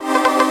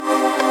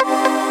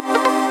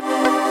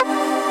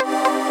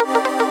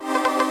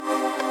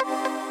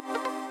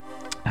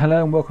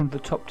Hello and welcome to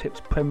the Top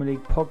Tips Premier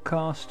League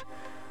podcast.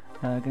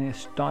 Going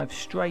to dive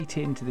straight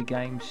into the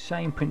game.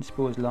 Same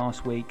principle as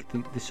last week.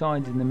 The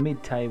sides in the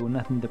mid-table,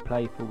 nothing to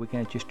play for. We're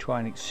going to just try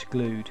and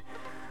exclude.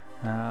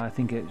 I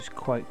think it's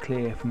quite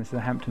clear from the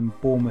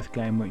Southampton-Bournemouth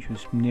game, which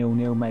was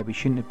 0-0, maybe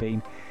shouldn't have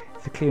been.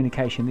 It's a clear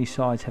indication these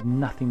sides have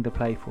nothing to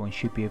play for and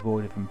should be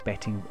avoided from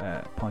betting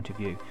point of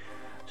view.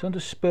 So on to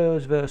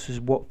Spurs versus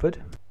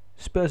Watford.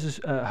 Spurs'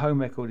 home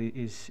record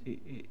is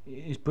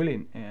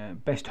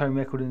brilliant. Best home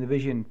record in the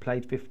division.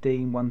 Played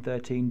 15, won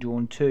 13,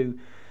 drawn 2.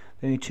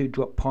 The only two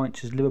drop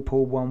points as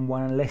Liverpool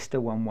 1-1 and Leicester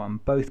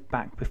 1-1. Both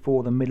back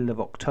before the middle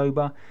of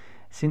October.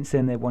 Since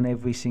then they've won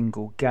every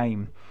single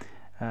game.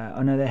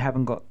 I know they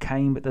haven't got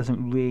Kane, but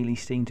doesn't really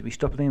seem to be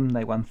stopping them.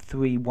 They won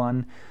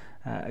 3-1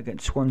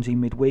 against Swansea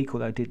midweek,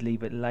 although did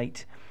leave it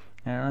late.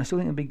 And I still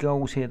think there'll be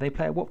goals here. They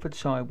play a Watford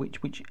side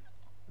which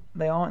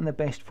they aren't in the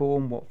best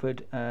form,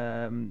 Watford.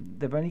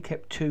 They've only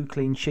kept 2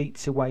 clean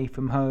sheets away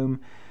from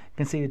home,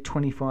 conceded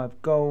 25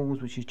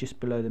 goals, which is just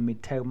below the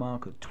mid-table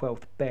mark at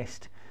 12th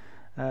best.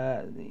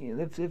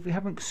 They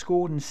haven't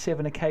scored in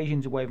 7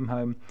 occasions away from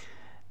home.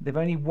 They've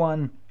only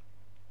won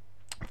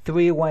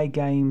 3 away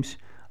games.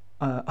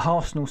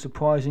 Arsenal,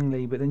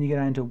 surprisingly, but then you go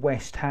down to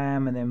West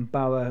Ham and then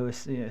Borough, who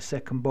are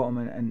second bottom,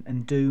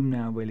 and Doom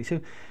now, really. So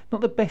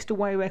not the best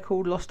away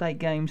record, lost 8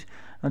 games.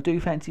 I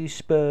do fancy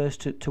Spurs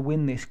to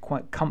win this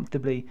quite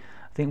comfortably.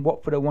 I think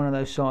Watford are one of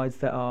those sides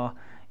that are,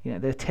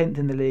 they're 10th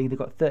in the league, they've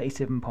got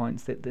 37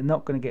 points, they're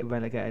not going to get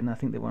relegated, and I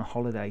think they're on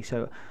holiday.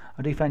 So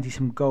I do fancy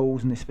some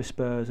goals in this for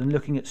Spurs, and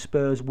looking at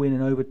Spurs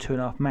winning over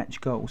 2.5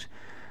 match goals.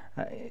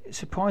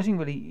 Surprising,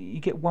 really,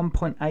 you get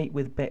 1.8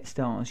 with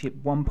BetStars, you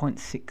get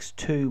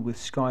 1.62 with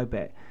Sky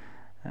Bet.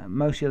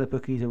 Most of the other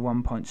bookies are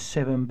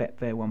 1.7,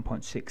 Betfair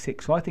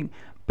 1.66. So I think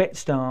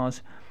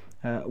BetStars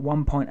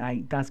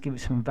 1.8 does give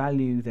it some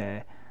value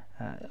there.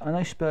 I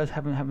know Spurs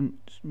haven't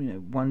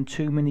won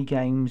too many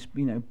games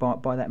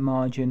by that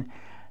margin.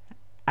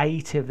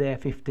 8 of their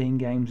 15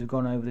 games have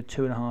gone over the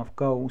 2.5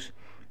 goals.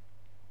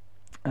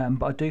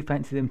 But I do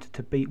fancy them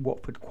to beat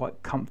Watford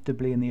quite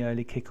comfortably in the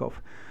early kickoff.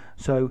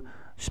 So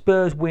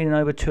Spurs winning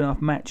over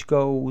 2.5 match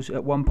goals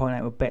at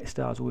 1.8 with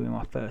BetStars will be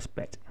my first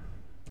bet.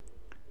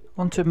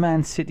 On to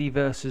Man City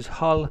versus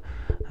Hull.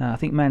 I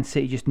think Man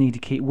City just need to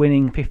keep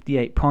winning.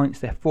 58 points.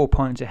 They're 4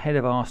 points ahead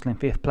of Arsenal in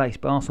 5th place,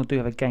 but Arsenal do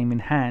have a game in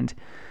hand.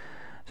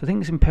 So I think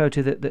it's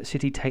imperative that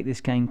City take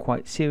this game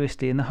quite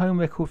seriously. And the home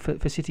record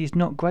for City is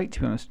not great,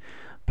 to be honest.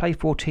 Played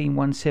 14,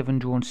 won 7,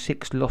 drawn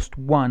 6, lost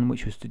 1,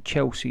 which was to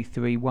Chelsea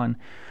 3-1.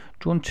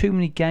 Drawn too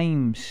many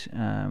games,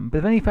 but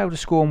they've only failed to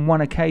score on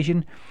 1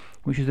 occasion,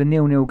 which was a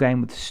 0-0 game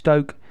with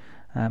Stoke,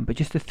 but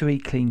just the 3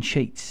 clean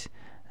sheets,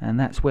 and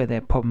that's where their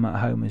problem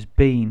at home has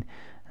been.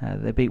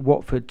 They beat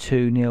Watford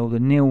 2-0, the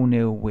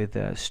 0-0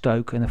 with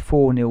Stoke, and a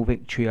 4-0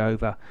 victory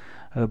over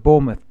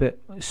Bournemouth. But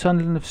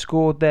Sunderland have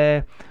scored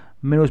there,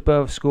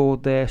 Middlesbrough have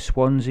scored there,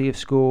 Swansea have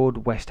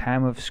scored, West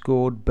Ham have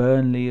scored,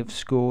 Burnley have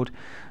scored.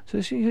 So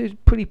it's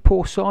pretty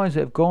poor sides that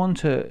have gone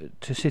to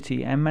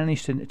City and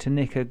managed to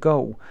nick a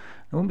goal.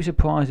 I wouldn't be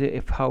surprised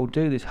if Hull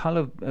do this. Hull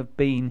have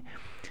been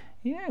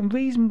in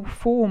reasonable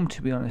form,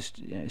 to be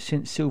honest,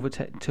 since Silva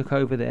took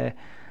over there.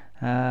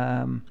 They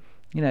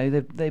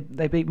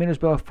beat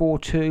Middlesbrough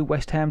 4-2,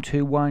 West Ham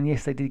 2-1.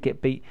 Yes, they did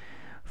get beat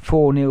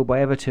 4-0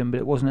 by Everton, but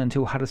it wasn't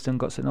until Huddleston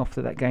got sent off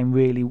that game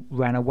really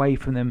ran away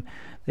from them.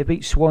 They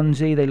beat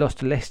Swansea, they lost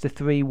to Leicester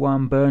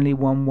 3-1, Burnley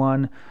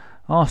 1-1,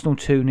 Arsenal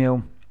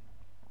 2-0.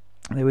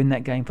 They were in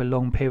that game for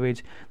long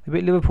periods. They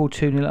beat Liverpool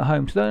 2-0 at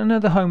home. So I know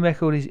the home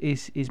record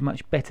is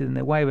much better than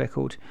their away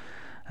record.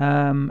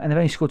 And they've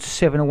only scored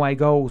 7 away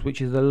goals, which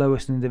is the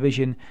lowest in the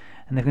division,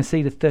 and they've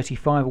conceded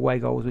 35 away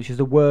goals, which is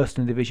the worst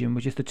in the division,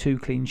 with just the 2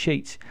 clean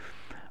sheets.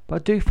 But I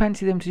do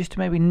fancy them to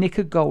maybe nick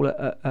a goal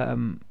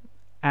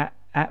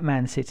at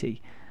Man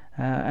City,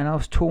 and I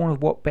was torn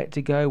of what bet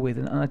to go with,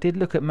 and I did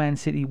look at Man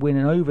City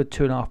winning over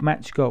 2.5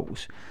 match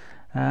goals,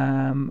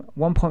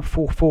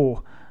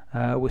 1.44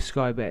 with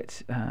Sky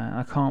Bet.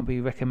 I can't be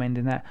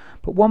recommending that,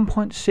 but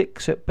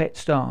 1.6 at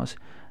BetStars.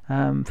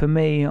 For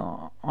me,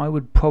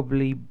 I'd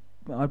probably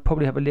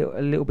have a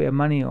little bit of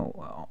money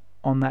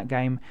on that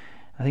game.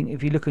 I think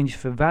if you're looking just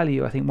for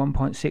value, I think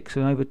 1.6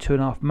 and over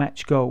 2.5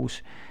 match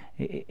goals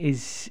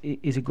is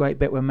a great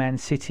bet when Man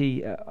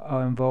City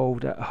are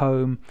involved at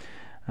home.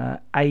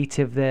 8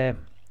 of their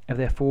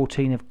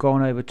 14 have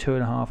gone over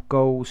 2.5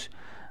 goals.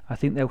 I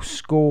think they'll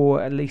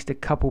score at least a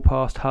couple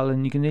past Hull,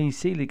 and you can really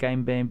see the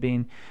game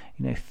being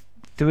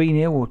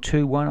 3-0 or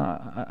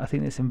 2-1. I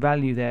think there's some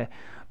value there.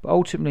 But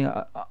ultimately,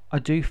 I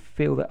do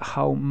feel that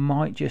Hull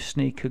might just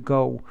sneak a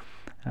goal.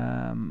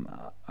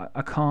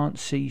 I can't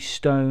see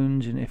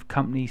Stones, and if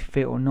Kompany's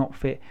fit or not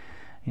fit,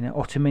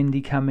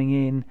 Otamendi coming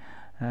in.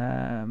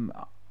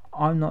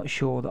 I'm not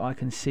sure that I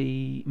can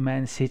see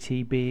Man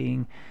City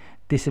being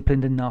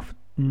disciplined enough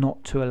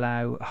not to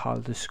allow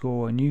Hull to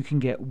score. And you can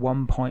get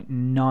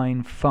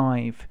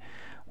 1.95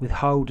 with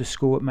Hull to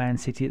score at Man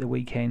City at the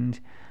weekend.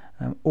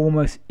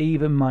 Almost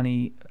even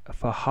money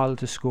for Hull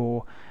to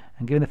score.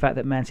 And given the fact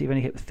that Man City have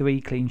only hit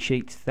 3 clean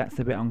sheets, that's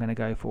the bit I'm going to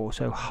go for.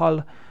 So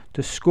Hull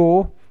to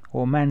score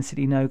or Man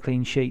City no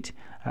clean sheet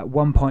at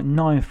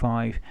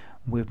 1.95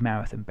 with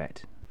Marathon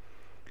Bet.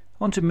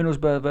 On to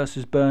Middlesbrough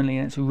versus Burnley,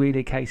 and it's really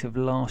a case of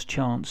last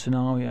chance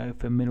scenario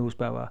for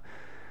Middlesbrough.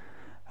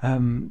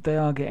 They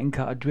are getting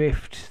cut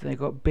adrift. They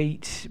got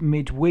beat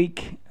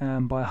midweek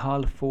by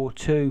Hull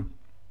 4-2,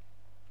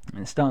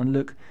 and it's starting to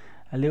look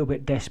a little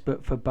bit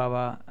desperate for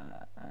Borough.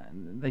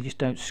 They just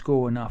don't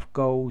score enough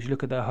goals. You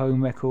look at their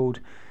home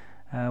record,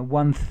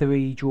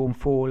 1-3, drawn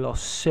 4,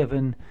 lost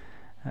 7.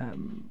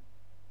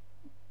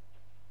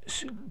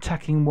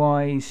 Attacking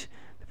wise,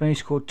 they've only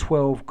scored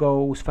 12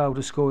 goals, failed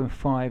to score in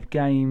 5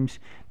 games.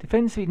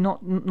 Defensively,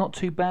 not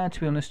too bad, to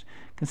be honest.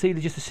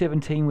 Conceded just a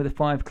 17 with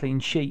 5 clean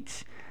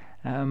sheets.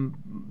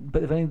 But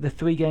they've only the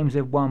 3 games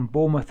they've won: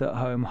 Bournemouth at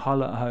home,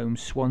 Hull at home,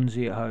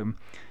 Swansea at home.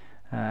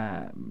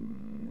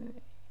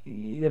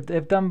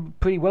 They've done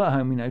pretty well at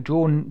home.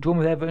 Drawn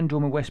with Everton,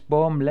 drawn with West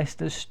Brom,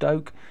 Leicester,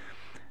 Stoke.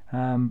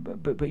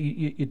 But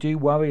you do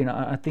worry, and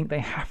I think they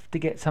have to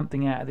get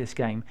something out of this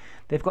game.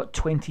 They've got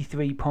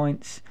 23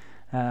 points,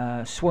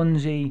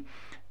 Swansea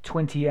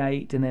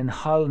 28, and then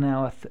Hull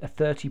now are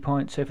 30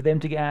 points. So for them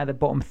to get out of the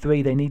bottom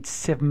 3, they need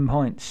 7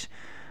 points,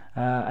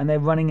 and they're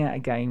running out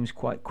of games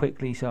quite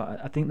quickly. So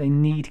I think they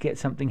need to get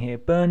something here.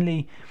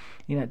 Burnley,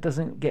 it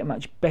doesn't get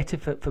much better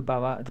for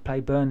Borough to play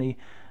Burnley.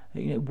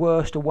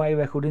 Worst away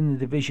record in the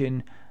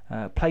division.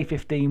 Play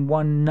 15,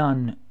 won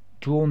none,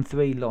 drawn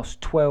 3,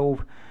 lost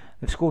 12.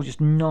 They've scored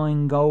just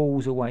 9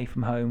 goals away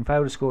from home,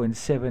 failed to score in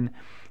 7,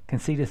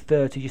 conceded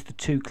 30, just the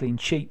 2 clean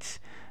sheets.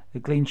 The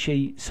clean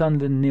sheet,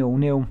 Sunderland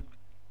 0-0,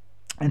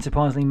 and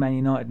surprisingly Man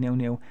United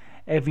 0-0.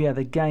 Every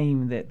other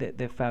game that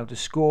they've failed to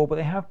score, but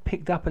they have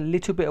picked up a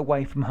little bit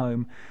away from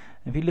home.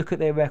 If you look at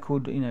their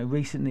record,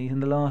 recently in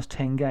the last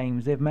 10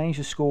 games, they've managed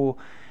to score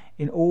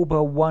in all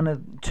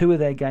but 2 of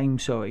their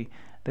games.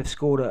 They've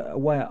scored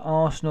away at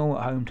Arsenal,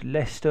 at home to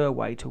Leicester,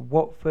 away to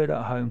Watford,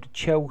 at home to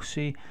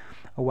Chelsea,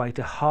 away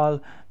to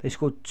Hull. They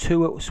scored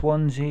 2 at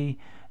Swansea,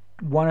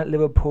 1 at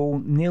Liverpool,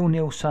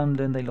 0-0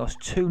 Sunderland. They lost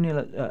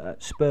 2-0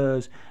 at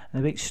Spurs,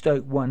 and they beat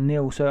Stoke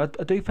 1-0. So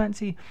I do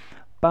fancy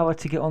Borough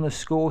to get on the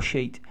score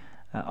sheet.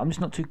 I'm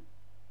just not too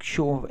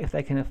sure if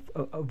they can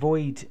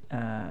avoid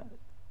a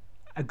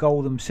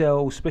goal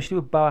themselves, especially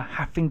with Borough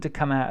having to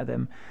come out of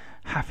them,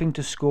 having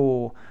to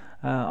score.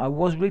 I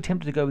was really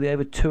tempted to go with the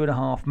over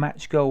 2.5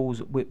 match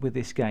goals with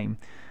this game,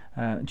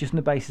 just on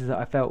the basis that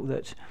I felt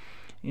that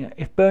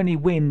if Burnley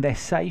win, they're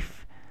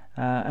safe,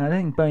 and I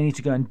don't think Burnley need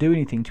to go and do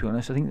anything, to be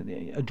honest. I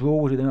think a draw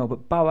will do them well,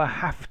 but Borough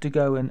have to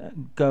go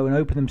and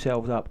open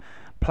themselves up,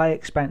 play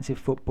expansive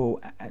football,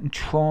 and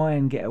try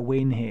and get a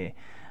win here.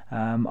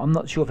 I'm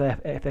not sure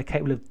if they're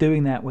capable of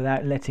doing that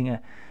without letting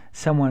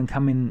someone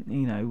come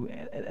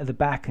in, at the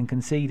back and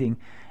conceding.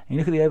 And you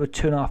look at the over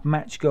 2.5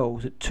 match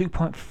goals at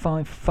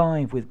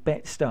 2.55 with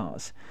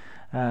BetStars.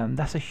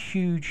 That's a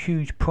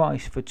huge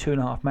price for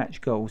 2.5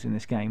 match goals in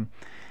this game.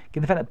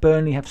 Given the fact that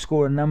Burnley have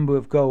scored a number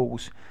of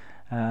goals,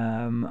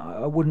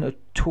 I wouldn't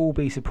at all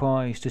be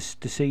surprised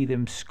to see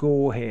them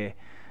score here.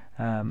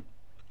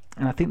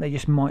 And I think they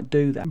just might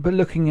do that. But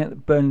looking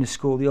at Burnley's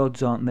score, the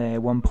odds aren't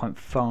there.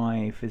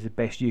 1.5 is the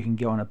best you can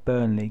get on a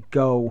Burnley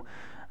goal.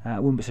 I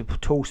wouldn't be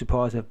at all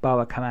surprised if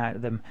Borough come out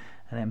of them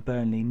and then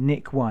Burnley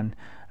nick one.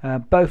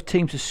 Both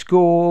teams to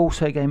score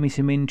also gave me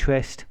some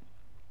interest.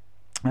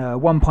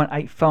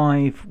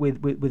 1.85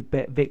 with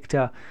Bet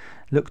Victor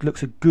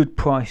looks a good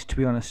price, to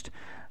be honest.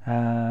 But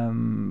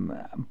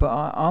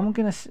I'm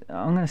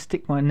gonna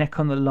stick my neck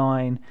on the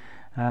line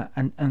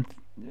and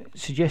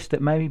suggest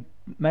that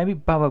maybe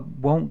Borough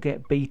won't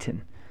get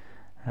beaten.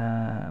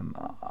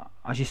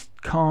 I just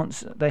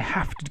can't. They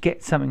have to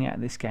get something out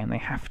of this game. They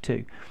have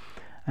to.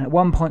 And at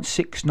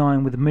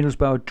 1.69 with the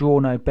Middlesbrough draw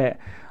no bet,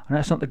 I know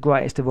it's not the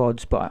greatest of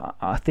odds, but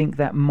I think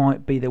that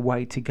might be the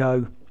way to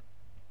go.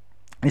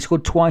 They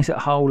scored twice at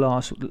Hull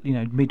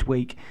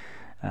midweek,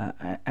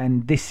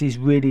 and this is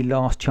really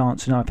last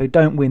chance. Now, if they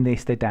don't win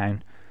this, they're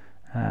down.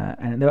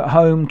 And they're at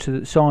home to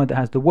the side that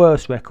has the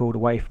worst record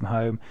away from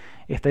home.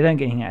 If they don't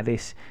get anything out of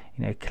this,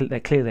 they're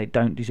clear they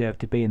don't deserve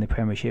to be in the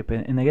Premiership,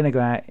 and they're going to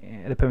go out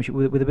of the Premiership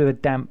with a bit of a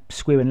damp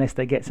squib unless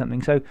they get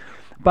something. So,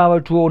 Borough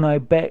draw no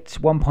bet,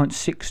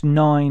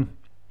 1.69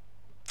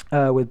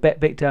 with Bet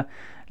Victor.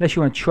 Unless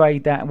you want to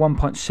trade that,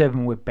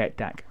 1.7 with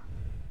BetDAC.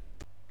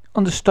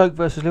 On to Stoke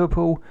versus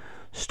Liverpool.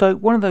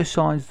 Stoke, one of those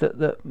sides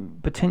that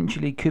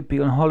potentially could be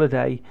on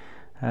holiday.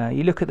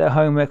 You look at their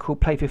home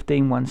record: play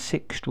 15, won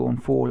 6, drawn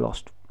 5,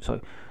 lost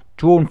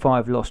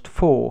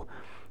 4.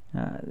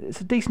 It's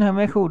a decent home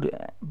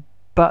record,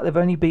 but they've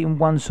only beaten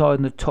one side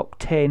in the top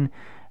 10,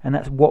 and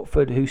that's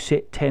Watford, who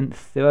sit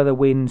 10th. Their other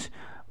wins: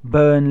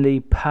 Burnley,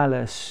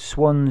 Palace,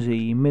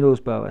 Swansea,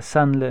 Middlesbrough,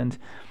 Sunderland.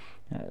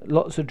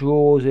 Lots of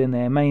draws in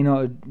there. Man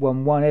United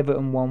 1-1,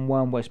 Everton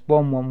 1-1, West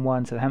Brom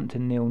 1-1,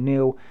 Southampton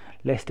 0-0,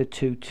 Leicester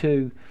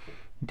 2-2.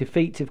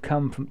 Defeats have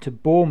come to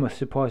Bournemouth,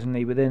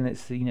 surprisingly, but then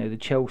it's the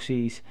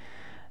Chelsea's,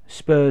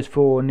 Spurs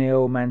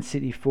 4-0, Man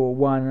City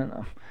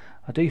 4-1.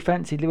 I do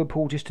fancy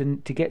Liverpool just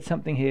to get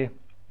something here.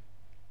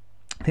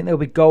 I think there'll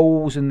be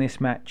goals in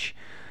this match.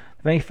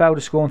 They've only failed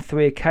to score on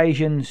 3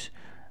 occasions.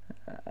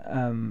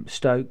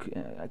 Stoke.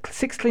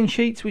 6 clean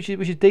sheets, which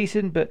is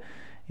decent, but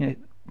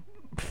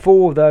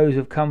 4 of those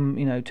have come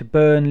to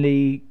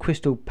Burnley,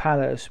 Crystal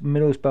Palace,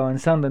 Middlesbrough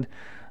and Sunderland.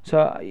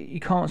 So you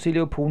can't see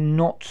Liverpool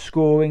not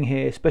scoring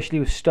here, especially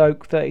with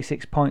Stoke.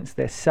 36 points,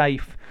 they're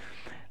safe.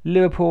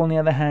 Liverpool, on the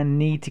other hand,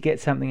 need to get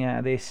something out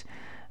of this.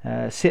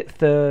 Sit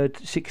third,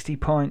 60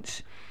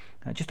 points.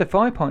 Just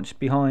 5 points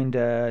behind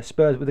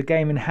Spurs with a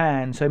game in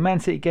hand. So Man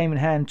City game in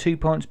hand, 2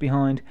 points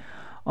behind.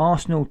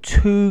 Arsenal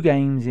 2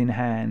 games in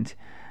hand,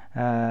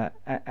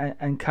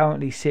 and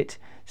currently sit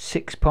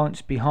 6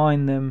 points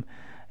behind them.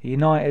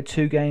 United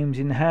 2 games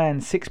in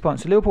hand, 6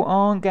 points. So Liverpool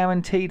aren't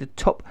guaranteed a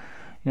top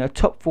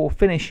 4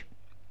 finish.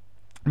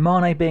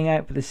 Mane being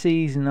out for the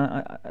season,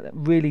 that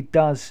really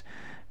does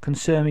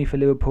concern me for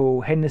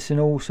Liverpool. Henderson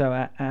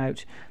also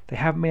out. They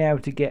haven't been able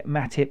to get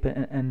Matip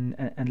and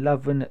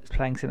Lovren that's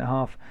playing centre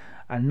half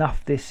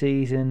enough this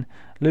season.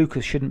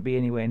 Lucas shouldn't be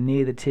anywhere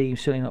near the team,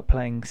 certainly not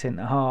playing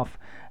centre half.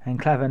 And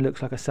Klavan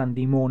looks like a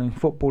Sunday morning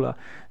footballer.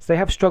 So they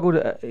have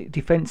struggled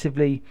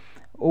defensively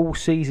all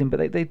season,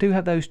 but they do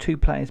have those 2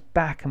 players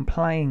back and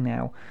playing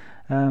now.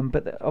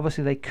 But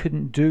obviously they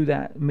couldn't do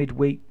that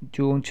midweek,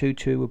 drawn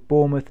 2-2 with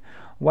Bournemouth.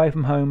 Away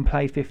from home,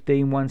 played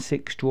 15, won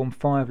 6, drawn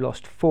 5,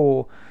 lost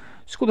 4.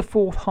 Scored the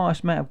 4th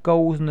highest amount of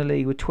goals in the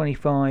league with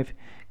 25,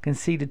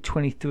 conceded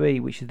 23,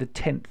 which is the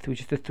 10th,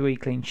 which is the 3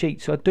 clean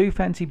sheets. So I do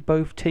fancy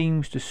both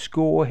teams to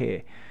score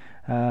here.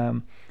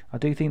 I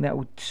do think that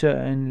would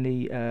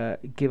certainly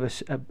give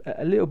us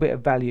a little bit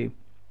of value,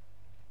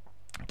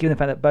 given the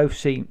fact that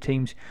both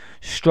teams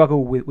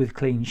struggle with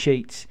clean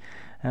sheets.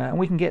 And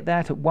we can get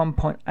that at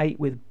 1.8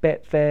 with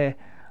Betfair.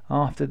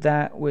 After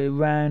that, we're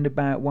round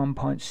about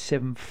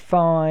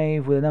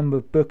 1.75 with a number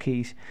of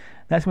bookies.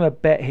 That's my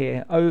bet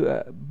here.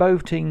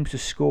 Both teams to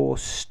score,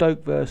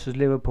 Stoke versus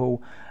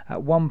Liverpool, at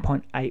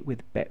 1.8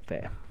 with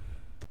Betfair.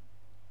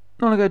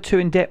 Not going to go too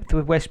in depth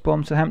with West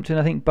Brom Southampton.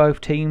 I think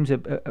both teams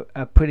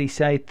are pretty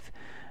safe.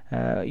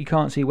 You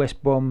can't see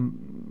West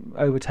Brom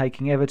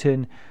overtaking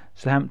Everton.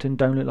 Southampton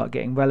don't look like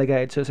getting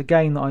relegated. So it's a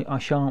game that I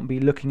shan't be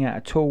looking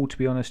at all, to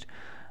be honest.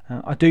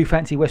 I do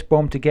fancy West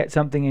Brom to get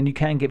something, and you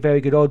can get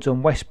very good odds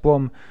on West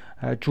Brom.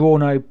 Draw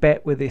no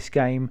bet with this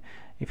game.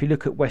 If you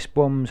look at West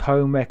Brom's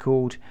home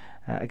record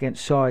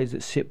against sides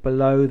that sit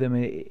below them,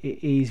 it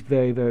is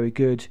very, very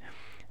good.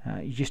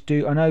 You just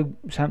do. I know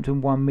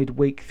Southampton won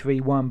midweek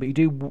 3-1, but you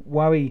do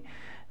worry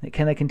that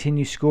can they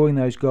continue scoring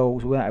those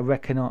goals without a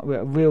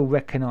real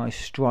recognised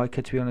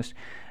striker, to be honest.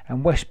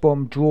 And West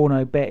Brom draw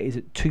no bet is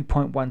at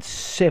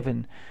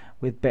 2.17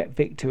 with Bet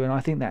Victor, and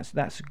I think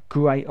that's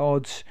great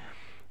odds.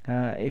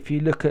 If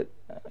you look at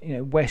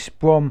West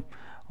Brom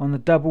on the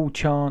double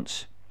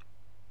chance,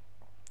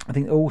 I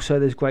think also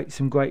there's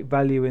some great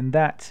value in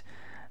that.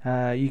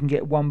 You can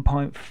get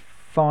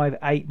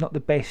 1.58, not the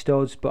best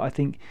odds, but I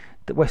think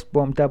the West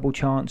Brom double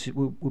chance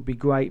would be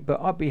great.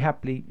 But I'd be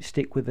happily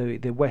stick with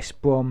the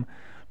West Brom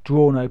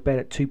draw no bet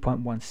at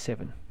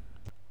 2.17.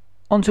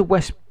 On to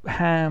West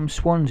Ham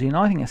Swansea, and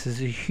I think this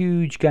is a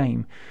huge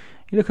game.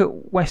 You look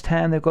at West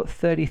Ham, they've got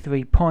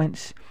 33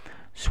 points,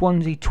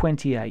 Swansea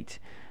 28.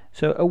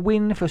 So a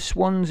win for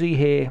Swansea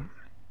here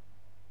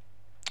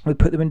would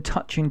put them in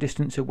touching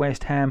distance of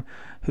West Ham,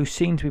 who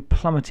seem to be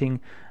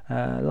plummeting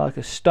like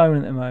a stone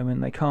at the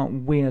moment. They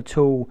can't win at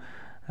all.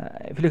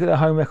 If you look at their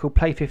home record,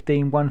 play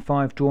 15, won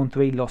 5, drawn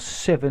 3, lost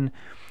 7.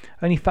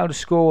 Only failed to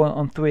score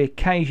on 3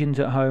 occasions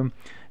at home.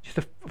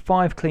 Just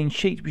 5 clean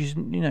sheets, which is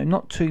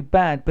not too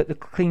bad. But the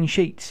clean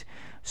sheets: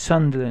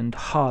 Sunderland,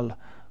 Hull,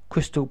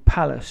 Crystal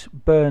Palace,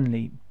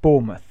 Burnley,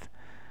 Bournemouth.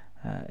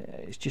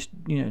 It's just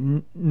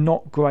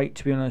not great,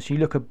 to be honest. You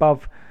look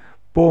above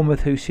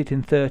Bournemouth, who sit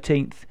in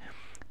 13th.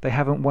 They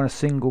haven't won a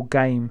single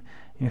game.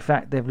 In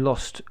fact, they've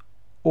lost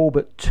all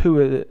but 2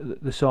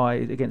 of the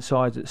sides against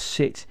sides that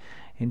sit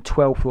in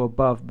 12th or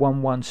above.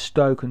 1-1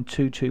 Stoke and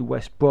 2-2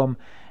 West Brom.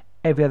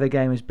 Every other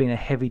game has been a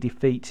heavy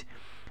defeat.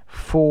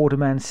 4 to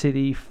Man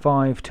City,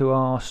 5 to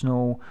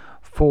Arsenal,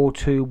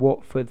 4-2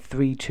 Watford,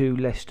 3-2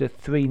 Leicester,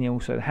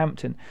 3-0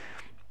 Southampton.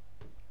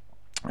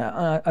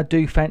 I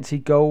do fancy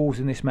goals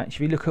in this match.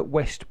 If you look at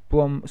West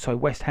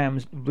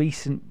Ham's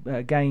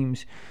recent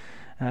games,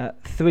 3-0,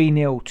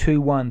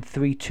 2-1,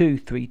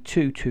 3-2,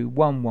 3-2, 2-1,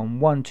 1-1,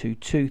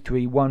 2-2,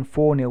 3-1,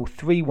 4-0,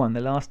 3-1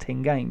 the last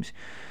 10 games.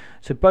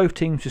 So both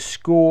teams to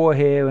score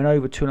here and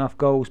over 2.5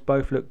 goals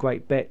both look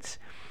great bets.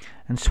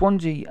 And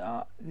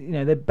Swansea,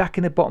 they're back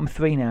in the bottom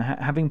 3 now,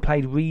 having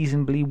played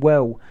reasonably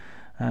well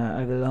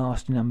over the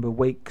last number of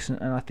weeks.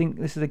 And I think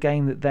this is a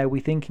game that they'll be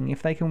thinking,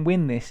 if they can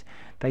win this,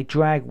 they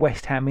drag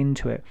West Ham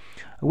into it.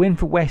 A win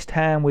for West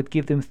Ham would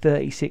give them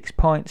 36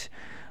 points.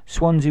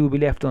 Swansea will be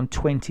left on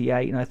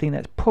 28, and I think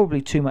that's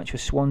probably too much for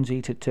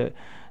Swansea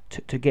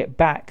to get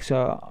back.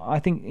 So I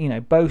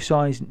think both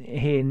sides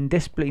here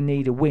desperately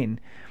need a win.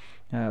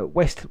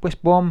 West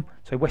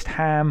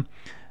Ham.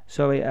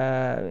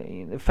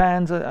 The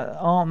fans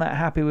aren't that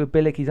happy with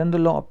Bilic. He's under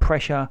a lot of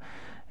pressure.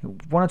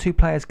 1 or 2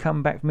 players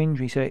come back from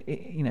injury, so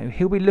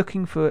he'll be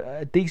looking for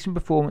a decent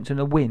performance and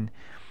a win.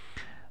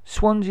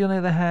 Swansea, on the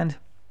other hand,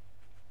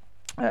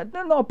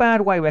 Not a bad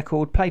away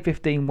record. Play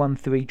 15, won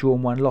 3,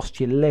 drawn 1, lost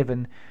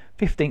 11.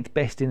 15th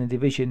best in the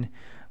division.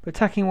 But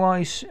attacking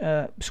wise,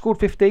 scored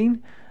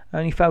 15,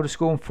 only failed to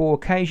score on 4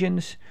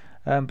 occasions.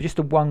 But just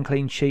a 1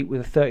 clean sheet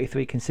with a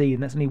 33 conceded.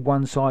 And that's only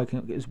one side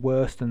that is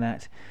worse than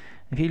that.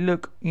 If you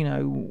look,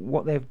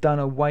 what they've done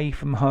away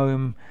from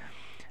home,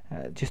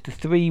 just the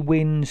 3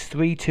 wins: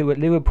 3-2 at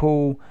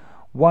Liverpool,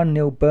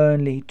 1-0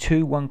 Burnley,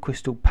 2-1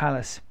 Crystal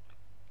Palace.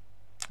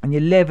 And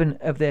 11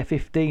 of their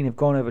 15 have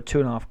gone over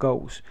 2.5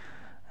 goals.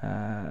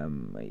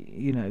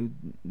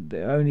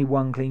 The only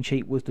 1 clean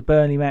sheet was the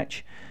Burnley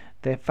match.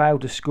 Their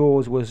failed to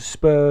scores was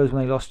Spurs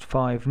when they lost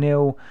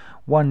 5-0,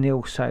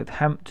 1-0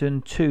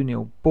 Southampton,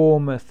 2-0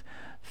 Bournemouth,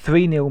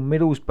 3-0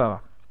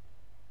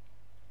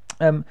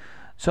 Middlesbrough.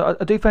 So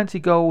I do fancy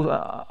goals.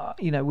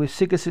 With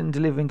Sigurdsson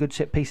delivering good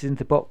set pieces into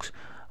the box,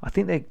 I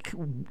think they're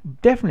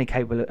definitely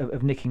capable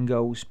of nicking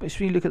goals. But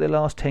if you look at the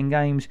last 10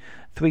 games,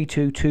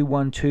 3-2,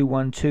 2-1,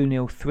 2-1,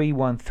 2-0,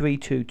 3-1,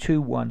 3-2,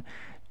 2-1,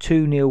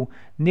 2-0,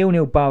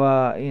 0-0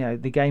 Borough.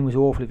 The game was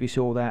awful if you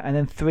saw that. And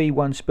then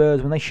 3-1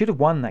 Spurs when they should have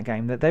won that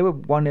game. They were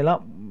 1-0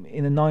 up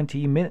in the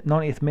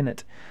 90th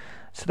minute.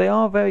 So they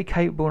are very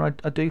capable,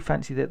 and I do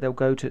fancy that they'll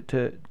go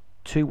to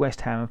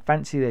West Ham and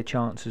fancy their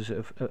chances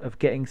of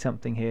getting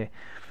something here.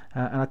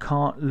 And I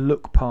can't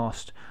look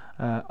past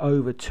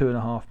over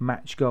 2.5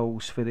 match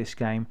goals for this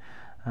game.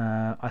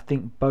 I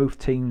think both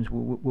teams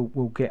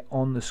will get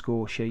on the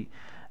score sheet.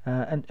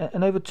 And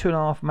over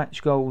 2.5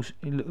 match goals,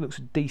 it looks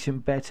a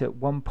decent bet at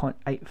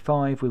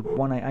 1.85 with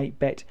 188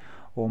 bet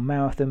or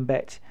marathon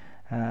bet.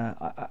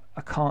 I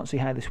can't see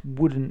how this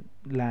wouldn't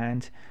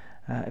land.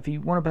 If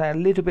you want to play a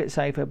little bit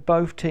safer,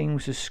 both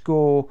teams to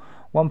score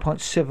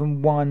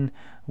 1.71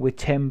 with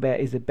 10 bet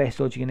is the best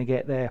odds you're going to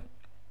get there.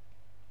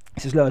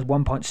 It's as low as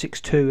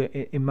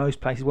 1.62 in most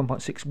places,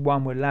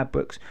 1.61 with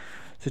Ladbrokes. So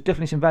there's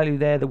definitely some value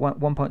there, the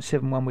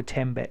 1.71 with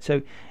 10 bet.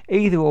 So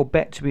either or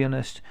bet, to be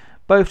honest.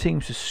 Both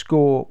teams to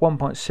score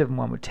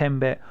 1.71 with 10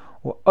 bet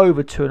or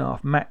over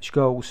 2.5 match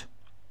goals,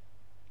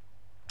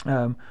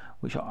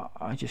 which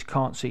I just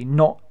can't see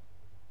not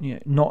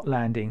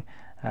landing.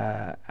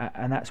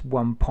 And that's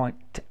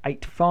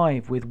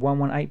 1.85 with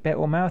 118 bet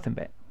or marathon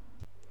bet.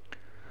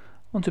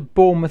 On to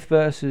Bournemouth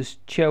versus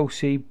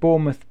Chelsea.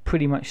 Bournemouth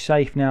pretty much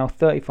safe now,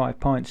 35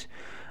 points.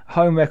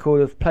 Home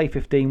record of play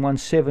 15, won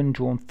 7,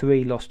 drawn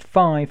 3, lost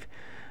 5.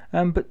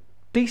 But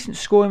decent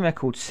scoring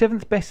record,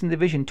 7th best in the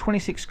division,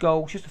 26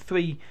 goals, just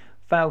 3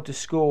 failed to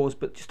scores,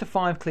 but just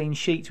 5 clean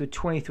sheets with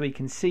 23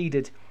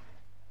 conceded.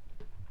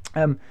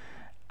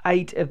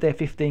 8 of their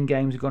 15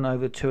 games have gone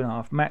over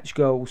 2.5 match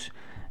goals.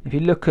 If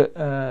you look at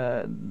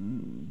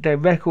their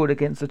record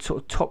against the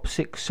sort of top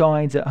 6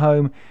 sides at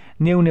home,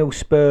 0-0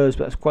 Spurs,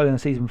 but that's quite in the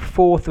season,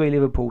 4-3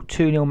 Liverpool,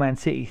 2-0 Man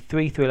City,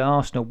 3-3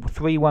 Arsenal,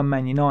 3-1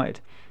 Man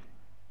United.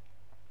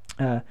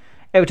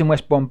 Everton,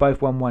 West Brom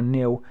both won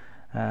 1-0.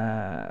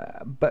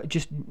 But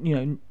just,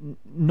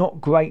 not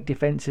great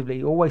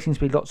defensively. Always seems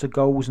to be lots of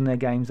goals in their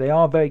games. They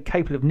are very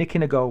capable of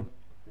nicking a goal.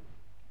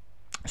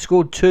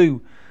 Scored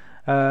 2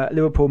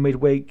 Liverpool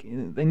midweek.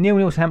 They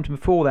 0-0 Southampton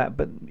before that,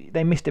 but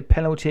they missed a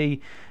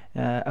penalty.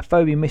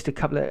 Afobe missed a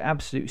couple of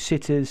absolute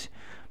sitters.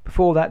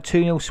 Before that,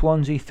 2-0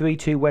 Swansea,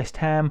 3-2 West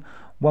Ham,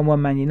 1-1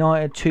 Man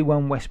United,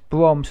 2-1 West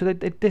Brom. So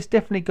there's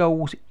definitely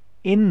goals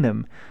in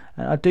them.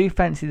 I do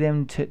fancy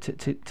them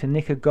to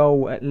nick a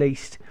goal at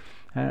least.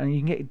 And you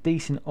can get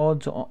decent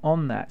odds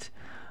on that.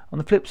 On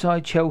the flip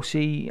side,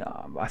 Chelsea,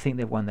 I think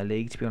they've won the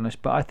league, to be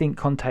honest, but I think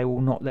Conte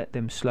will not let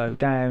them slow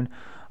down.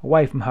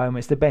 Away from home,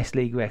 it's the best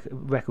league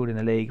record in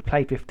the league.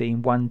 Played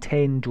 15, won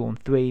 10, drawn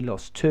 3,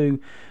 lost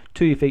 2.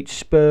 2 defeats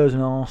Spurs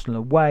and Arsenal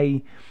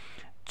away.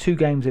 2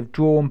 games they've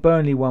drawn.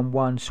 Burnley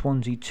 1-1,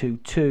 Swansea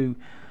 2-2.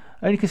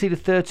 Only conceded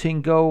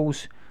 13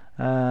 goals,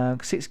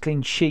 6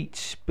 clean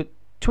sheets, but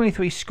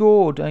 23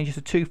 scored, only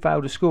just 2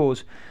 failed to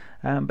scores.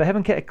 But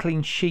haven't kept a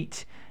clean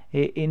sheet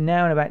in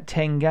about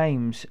 10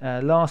 games.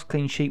 Last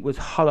clean sheet was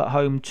Hull at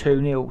home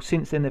 2-0.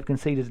 Since then they've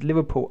conceded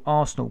Liverpool,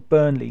 Arsenal,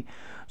 Burnley,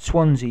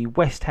 Swansea,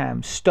 West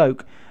Ham,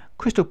 Stoke,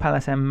 Crystal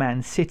Palace and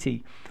Man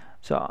City.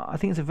 So I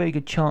think it's a very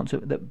good chance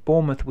that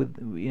Bournemouth, with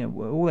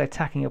all their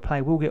attacking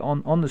play, will get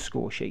on the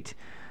score sheet.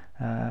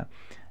 I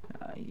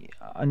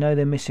know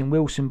they're missing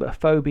Wilson, but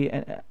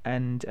Afobe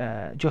and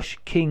Josh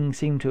King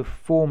seem to have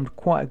formed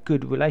quite a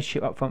good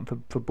relationship up front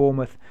for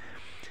Bournemouth.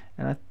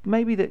 And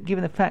maybe that,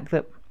 given the fact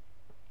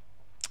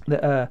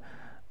that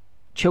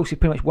Chelsea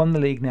pretty much won the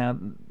league now,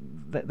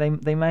 that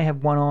they may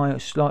have one eye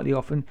slightly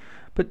off.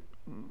 But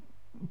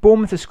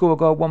Bournemouth has scored a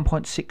goal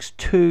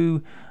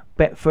 1.62.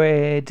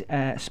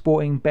 Betfred,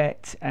 Sporting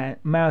Bet,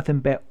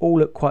 Marathon Bet all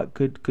look quite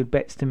good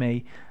bets to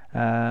me.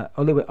 A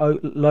little bit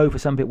low for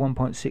some people,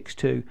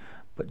 1.62.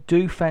 But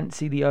do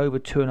fancy the over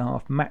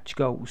 2.5 match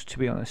goals, to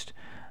be honest.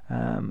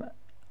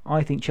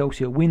 I think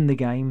Chelsea will win the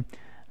game,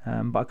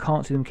 but I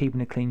can't see them keeping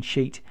a clean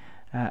sheet.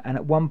 And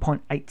at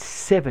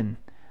 1.87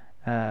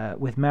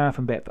 with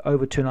Marathon Bet for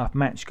over 2.5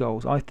 match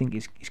goals, I think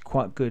is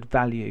quite good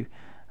value.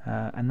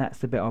 And that's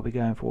the bet I'll be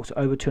going for. So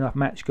over 2.5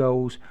 match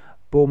goals,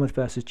 Bournemouth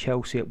versus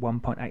Chelsea at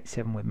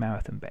 1.87 with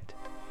Marathon Bet.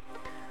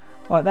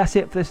 Alright, that's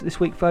it for this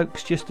week,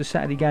 folks. Just the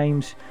Saturday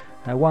games.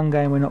 One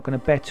game we're not going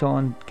to bet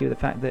on, given the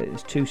fact that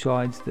it's two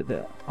sides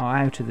that are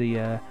out of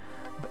the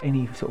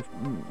any sort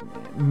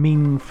of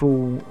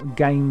meaningful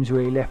games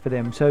really left for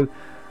them. So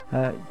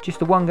just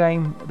the one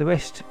game. The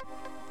rest,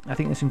 I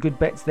think there's some good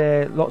bets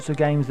there. Lots of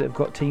games that have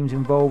got teams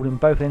involved in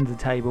both ends of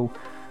the table.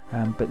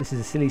 But this is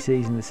a silly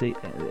season, this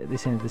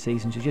end of the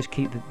season, so just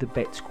keep the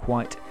bets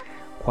quite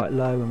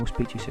low, and we'll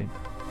speak to you soon.